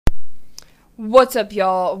What's up,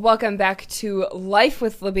 y'all? Welcome back to Life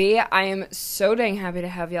with Libby. I am so dang happy to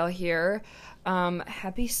have y'all here.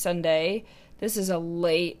 Happy Sunday. This is a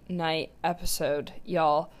late night episode,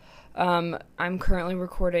 y'all. I'm currently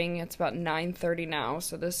recording. It's about 9:30 now,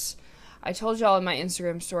 so I told y'all in my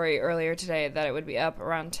Instagram story earlier today that it would be up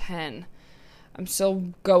around 10. I'm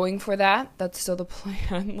still going for that. That's still the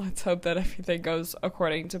plan. Let's hope that everything goes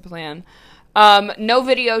according to plan. No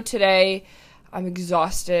video today. I'm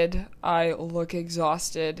exhausted. I look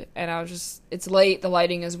exhausted. And it's late. The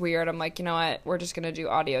lighting is weird. I'm like, you know what? We're just going to do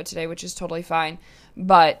audio today, which is totally fine.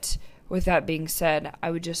 But with that being said, I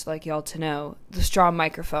would just like y'all to know the straw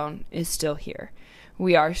microphone is still here.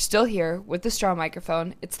 We are still here with the straw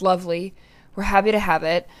microphone. It's lovely. We're happy to have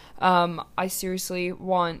it. I seriously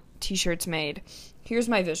want t-shirts made. Here's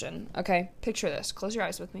my vision. Okay. Picture this. Close your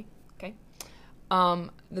eyes with me. Okay.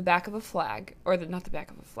 The back of a flag, not the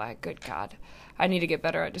back of a flag, good God. I need to get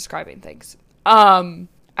better at describing things. I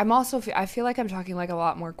feel like I'm talking like a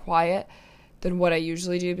lot more quiet than what I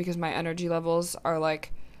usually do because my energy levels are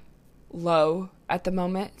like low at the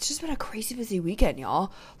moment. It's just been a crazy busy weekend,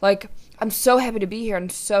 y'all. Like, I'm so happy to be here. I'm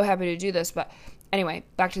so happy to do this, but anyway,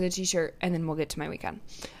 back to the t-shirt and then we'll get to my weekend.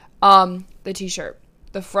 The t-shirt,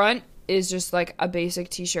 the front is just like a basic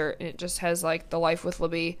t-shirt and it just has like the Life with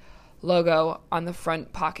Libby logo on the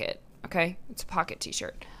front pocket. Okay, it's a pocket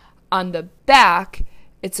t-shirt. On the back,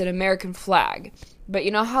 it's an American flag. But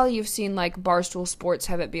you know how you've seen like Barstool Sports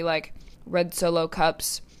have it be like red Solo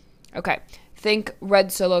cups? Okay, think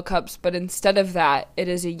red Solo cups, but instead of that, it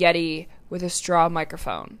is a Yeti with a straw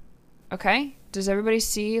microphone. Okay, does everybody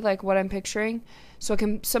see like what I'm picturing? So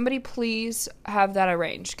can somebody please have that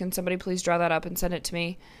arranged? Can somebody please draw that up and send it to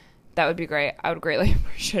me? That would be great. I would greatly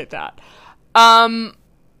appreciate that.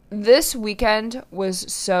 This weekend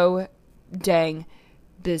was so dang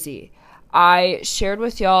busy. I shared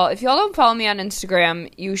with y'all, if y'all don't follow me on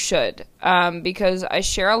Instagram, you should, because I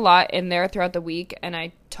share a lot in there throughout the week, and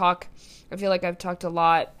I feel like I've talked a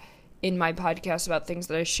lot in my podcast about things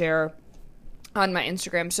that I share on my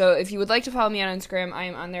Instagram. So if you would like to follow me on Instagram, I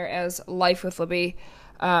am on there as Life with Libby.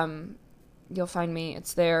 You'll find me.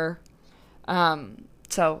 It's there.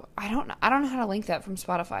 So I don't know how to link that from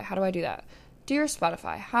Spotify. How do I do that? Dear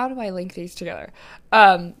Spotify, how do I link these together?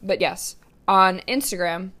 But yes, on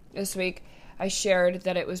Instagram this week, I shared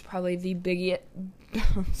that it was probably the biggest...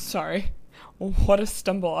 Sorry. What a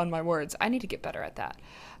stumble on my words. I need to get better at that.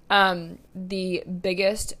 The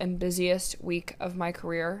biggest and busiest week of my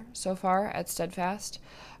career so far at Steadfast.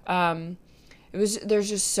 There's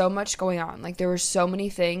just so much going on. Like, there were so many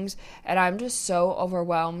things, and I'm just so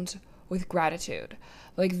overwhelmed with gratitude.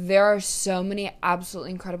 Like, there are so many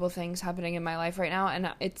absolutely incredible things happening in my life right now,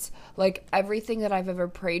 and it's like everything that I've ever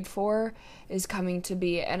prayed for is coming to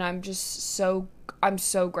be, and I'm so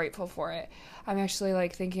grateful for it. I'm actually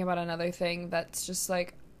like thinking about another thing that's just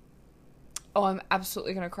like, oh, I'm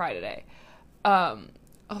absolutely gonna cry today. I'm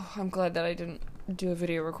glad that I didn't do a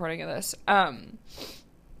video recording of this.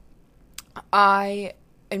 I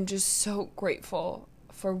am just so grateful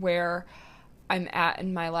for where I'm at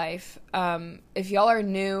in my life. If y'all are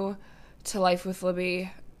new to Life with Libby,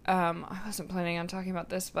 I wasn't planning on talking about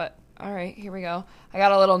this, but all right, here we go. I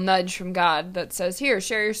got a little nudge from God that says, here,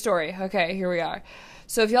 share your story. Okay, here we are.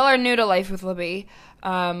 So if y'all are new to Life with Libby,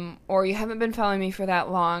 or you haven't been following me for that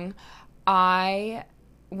long, I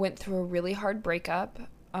went through a really hard breakup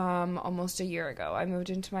almost a year ago. I moved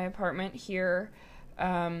into my apartment here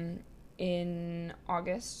in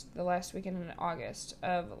August, the last weekend in August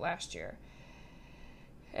of last year.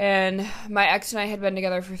 And my ex and I had been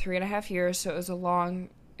together for 3.5 years, so it was a long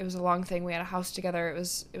thing. We had a house together. It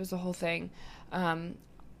was the whole thing.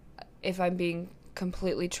 If I'm being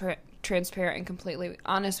completely transparent and completely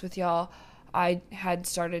honest with y'all, I had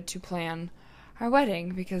started to plan our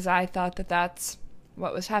wedding because I thought that that's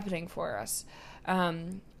what was happening for us.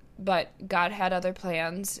 But God had other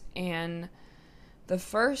plans, and the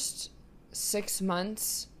first 6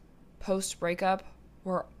 months post-breakup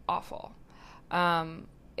were awful.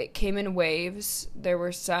 It came in waves. There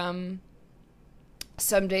were some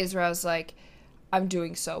days where I was like, I'm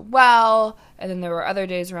doing so well, and then there were other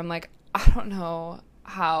days where I'm like, I don't know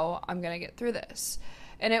how I'm gonna get through this.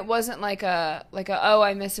 And it wasn't like a oh,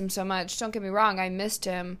 I miss him so much. Don't get me wrong, I missed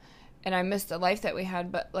him and I missed the life that we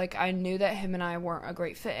had, but like I knew that him and I weren't a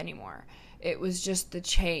great fit anymore. It was just the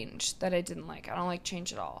change that I didn't like. I don't like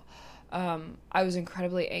change at all. I was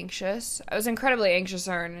incredibly anxious.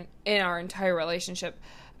 In our entire relationship.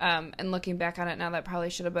 And looking back on it now, that probably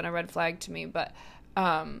should have been a red flag to me. But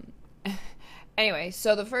anyway,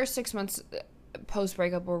 so the first 6 months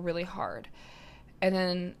post-breakup were really hard. And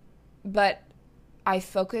then, but I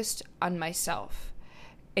focused on myself,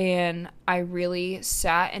 and I really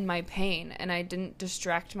sat in my pain, and I didn't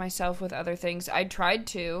distract myself with other things. I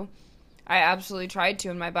absolutely tried to,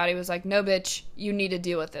 and my body was like, no, bitch, you need to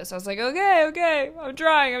deal with this. I was like, okay, I'm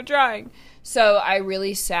trying. So I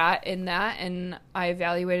really sat in that, and I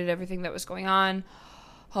evaluated everything that was going on,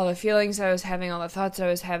 all the feelings I was having, all the thoughts I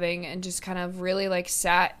was having, and just kind of really, like,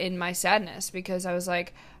 sat in my sadness, because I was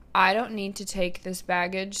like, I don't need to take this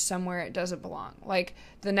baggage somewhere it doesn't belong. Like,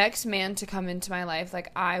 the next man to come into my life,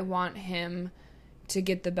 like, I want him to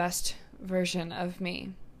get the best version of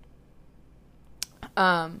me.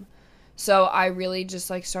 So I really just,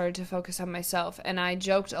 like, started to focus on myself, and I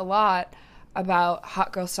joked a lot about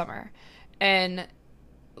Hot Girl Summer, and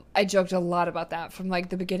I joked a lot about that from, like,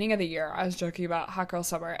 the beginning of the year. I was joking about Hot Girl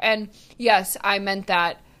Summer, and yes, I meant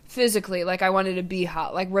that physically, like, I wanted to be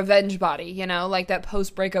hot, like, revenge body, you know, like that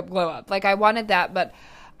post-breakup glow up, like, I wanted that, but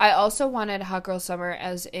I also wanted Hot Girl Summer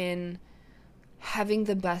as in having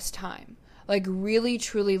the best time, like, really,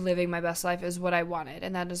 truly living my best life is what I wanted,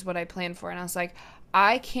 and that is what I planned for, and I was like,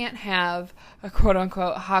 I can't have a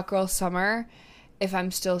quote-unquote Hot Girl Summer if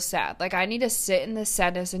I'm still sad. Like, I need to sit in this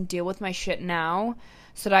sadness and deal with my shit now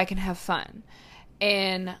so that I can have fun.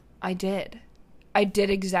 And I did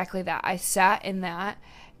exactly that. I sat in that,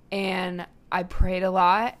 and I prayed a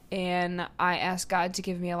lot, and I asked God to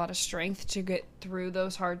give me a lot of strength to get through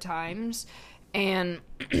those hard times. And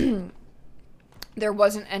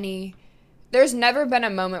there's never been a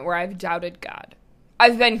moment where I've doubted God.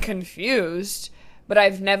 I've been confused, but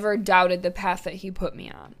I've never doubted the path that he put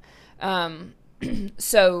me on.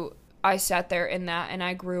 So I sat there in that, and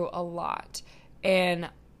I grew a lot. And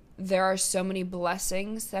there are so many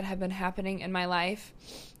blessings that have been happening in my life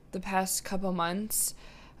the past couple months.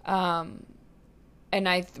 And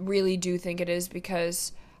I really do think it is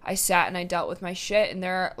because I sat and I dealt with my shit. And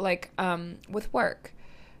there are, like, with work,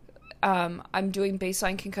 I'm doing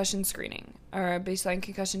baseline concussion screening or baseline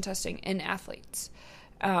concussion testing in athletes,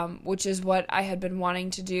 which is what I had been wanting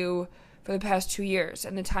to do for the past 2 years.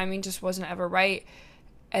 And the timing just wasn't ever right.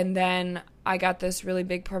 And then I got this really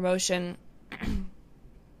big promotion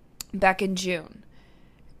back in June,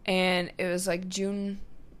 and it was like the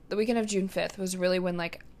weekend of June 5th was really when,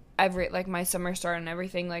 like, my summer started and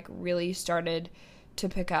everything, like, really started to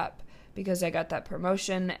pick up, because I got that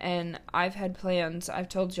promotion, and I've had plans, I've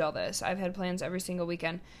told you all this, I've had plans every single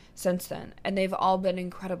weekend since then, and they've all been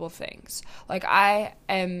incredible things. Like, I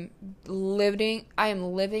am living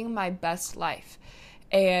my best life,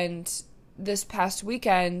 and this past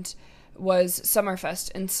weekend was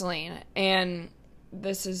Summerfest in Saline, and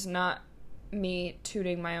this is not me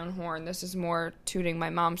tooting my own horn. This is more tooting my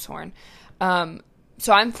mom's horn.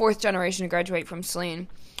 So I'm fourth generation to graduate from Saline.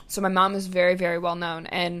 So my mom is very, very well known,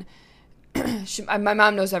 and my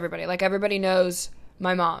mom knows everybody. Like, everybody knows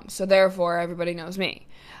my mom, so therefore everybody knows me.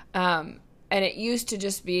 And it used to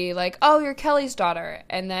just be like, oh, you're Kelly's daughter.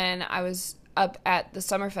 And then I was up at the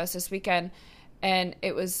Summerfest this weekend, and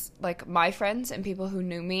it was, like, my friends and people who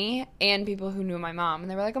knew me and people who knew my mom. And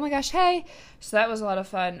they were like, oh, my gosh, hey. So that was a lot of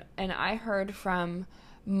fun. And I heard from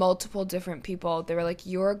multiple different people. They were like,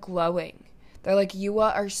 you're glowing. They're like, you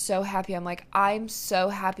are so happy. I'm like, I'm so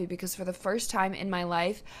happy because for the first time in my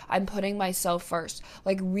life, I'm putting myself first.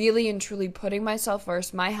 Like, really and truly putting myself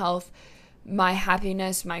first, my health, my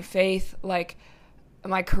happiness, my faith, like,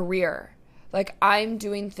 my career. Like, I'm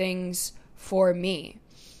doing things for me.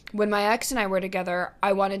 When my ex and I were together,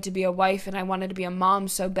 I wanted to be a wife and I wanted to be a mom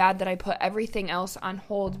so bad that I put everything else on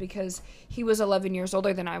hold because he was 11 years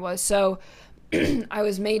older than I was. So I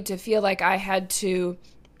was made to feel like I had to...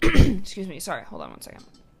 Excuse me. Sorry. Hold on one second.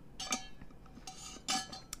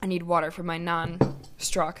 I need water from my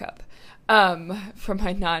non-straw cup. From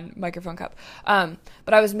my non-microphone cup.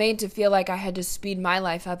 But I was made to feel like I had to speed my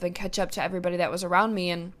life up and catch up to everybody that was around me,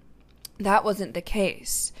 and that wasn't the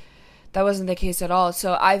case. That wasn't the case at all.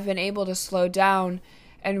 So I've been able to slow down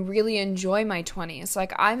and really enjoy my 20s.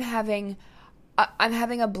 Like, I'm having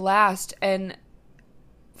a blast, and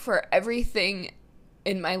for everything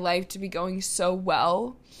in my life to be going so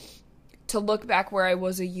well, to look back where I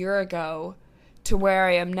was a year ago to where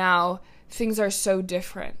I am now, things are so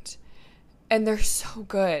different, and they're so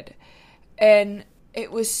good. And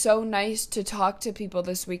it was so nice to talk to people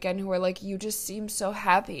this weekend who were like, you just seem so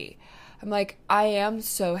happy. I'm like, I am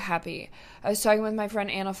so happy. I was talking with my friend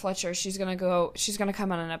Anna Fletcher. She's going to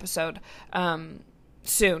come on an episode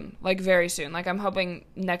soon, like very soon. Like, I'm hoping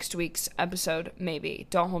next week's episode, maybe.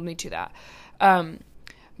 Don't hold me to that.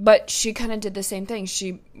 But she kind of did the same thing.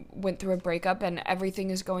 She went through a breakup and everything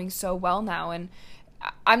is going so well now. And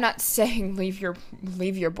I'm not saying leave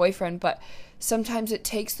your boyfriend, but sometimes it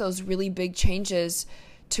takes those really big changes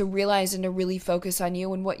to realize and to really focus on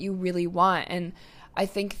you and what you really want. And I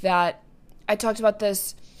think that I talked about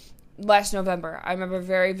this last November. I remember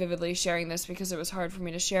very vividly sharing this because it was hard for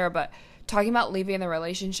me to share, but talking about leaving the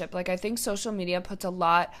relationship. Like, I think social media puts a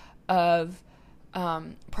lot of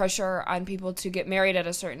pressure on people to get married at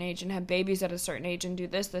a certain age and have babies at a certain age and do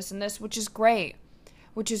this, and this, which is great.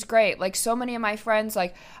 Like, so many of my friends,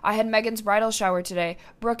 like, I had Megan's bridal shower today.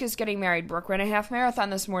 Brooke is getting married. Brooke ran a half marathon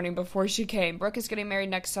this morning before she came. Brooke is getting married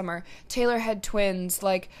next summer. Taylor had twins.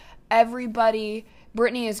 Like, everybody,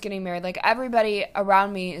 Brittany is getting married. Like, everybody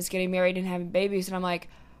around me is getting married and having babies. And I'm like,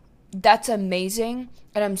 that's amazing.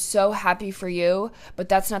 And I'm so happy for you. But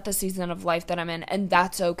that's not the season of life that I'm in. And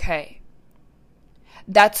that's okay.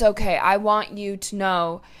 That's okay. I want you to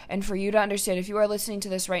know and for you to understand, if you are listening to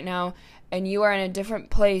this right now and you are in a different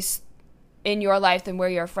place in your life than where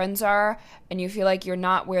your friends are and you feel like you're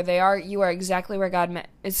not where they are, you are exactly where God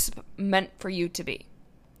is meant for you to be.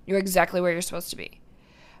 You're exactly where you're supposed to be.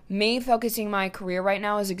 Me focusing my career right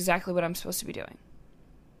now is exactly what I'm supposed to be doing.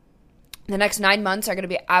 The next 9 months are going to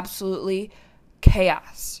be absolutely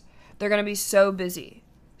chaos. They're going to be so busy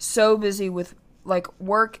with like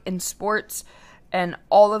work and sports and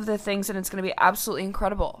all of the things, and it's going to be absolutely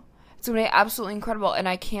incredible. It's going to be absolutely incredible, and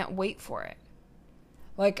I can't wait for it.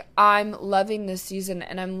 Like, I'm loving this season,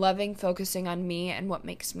 and I'm loving focusing on me and what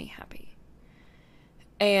makes me happy.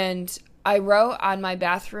 And I wrote on my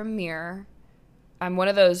bathroom mirror, I'm one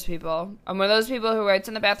of those people. I'm one of those people who writes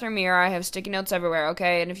in the bathroom mirror. I have sticky notes everywhere,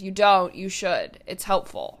 okay? And if you don't, you should. It's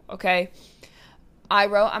helpful, okay? I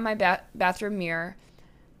wrote on my bathroom mirror,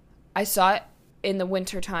 I saw it in the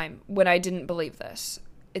winter time when I didn't believe this.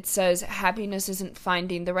 It says, happiness isn't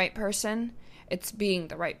finding the right person, it's being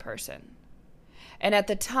the right person. And at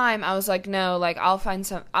the time, I was like, no, like, I'll find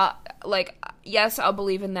yes, I'll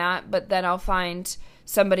believe in that, but then I'll find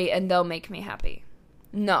somebody and they'll make me happy.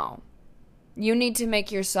 No. You need to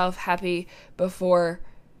make yourself happy before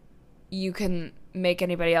you can make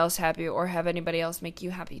anybody else happy or have anybody else make you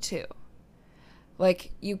happy too.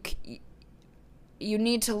 Like, you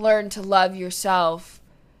need to learn to love yourself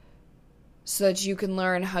so that you can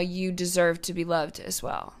learn how you deserve to be loved as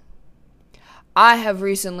well. I have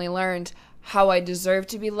recently learned how I deserve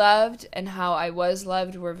to be loved and how I was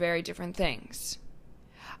loved were very different things.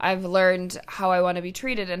 I've learned how I want to be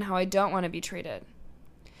treated and how I don't want to be treated.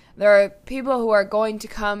 There are people who are going to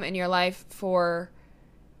come in your life for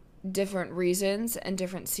different reasons and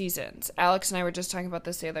different seasons. Alex and I were just talking about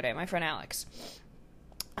this the other day, my friend Alex.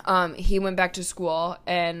 He went back to school,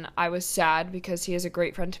 and I was sad because he is a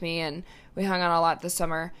great friend to me, and we hung out a lot this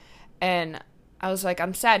summer, and I was like,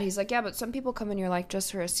 I'm sad. He's like, yeah, but some people come in your life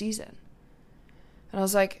just for a season. And I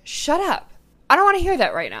was like, shut up. I don't want to hear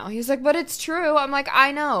that right now. He's like, but it's true. I'm like,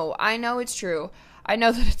 I know it's true. I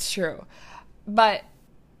know that it's true. But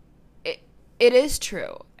it is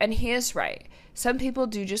true, and he is right. Some people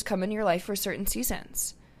do just come in your life for certain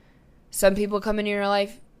seasons. Some people come in your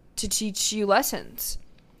life to teach you lessons.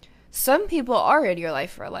 Some people are in your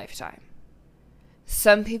life for a lifetime.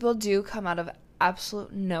 Some people do come out of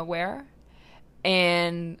absolute nowhere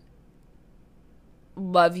and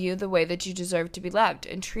love you the way that you deserve to be loved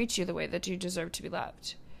and treat you the way that you deserve to be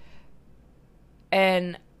loved.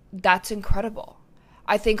 And that's incredible.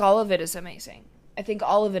 I think all of it is amazing. I think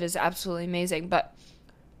all of it is absolutely amazing, but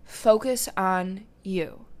focus on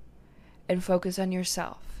you and focus on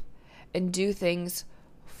yourself and do things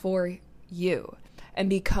for you and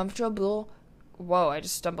be comfortable. Whoa, I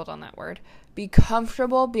just stumbled on that word. Be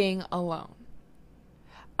comfortable being alone.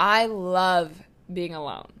 I love being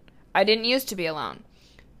alone. I didn't used to be alone.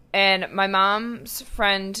 And my mom's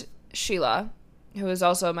friend, Sheila, who is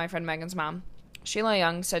also my friend Megan's mom, Sheila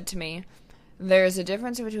Young, said to me, there's a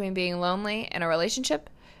difference between being lonely in a relationship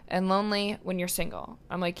and lonely when you're single.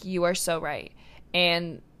 I'm like, you are so right.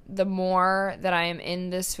 And the more that I am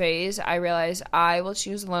in this phase, I realize I will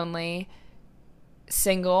choose lonely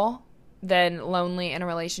single than lonely in a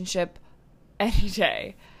relationship any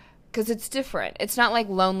day. Because it's different. It's not like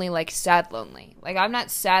lonely, like sad lonely. Like, I'm not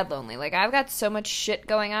sad lonely. Like, I've got so much shit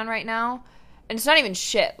going on right now. And it's not even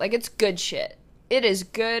shit. Like, it's good shit. It is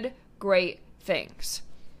good, great things.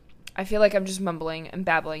 I feel like I'm just mumbling and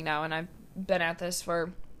babbling now. And I've been at this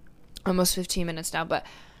for almost 15 minutes now. But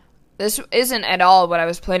this isn't at all what I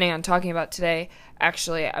was planning on talking about today.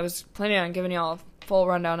 Actually, I was planning on giving y'all a full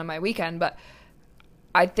rundown of my weekend. But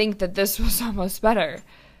I think that this was almost better.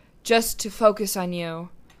 Just to focus on you.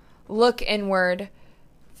 Look inward,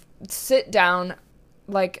 sit down,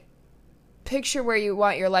 like, picture where you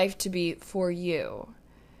want your life to be for you,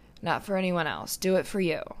 not for anyone else. Do it for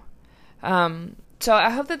you. So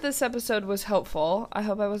I hope that this episode was helpful. I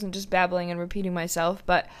hope I wasn't just babbling and repeating myself,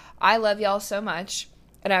 but I love y'all so much,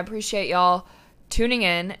 and I appreciate y'all tuning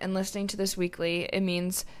in and listening to this weekly. It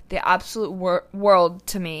means the absolute world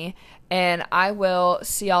to me, and I will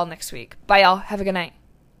see y'all next week. Bye, y'all. Have a good night.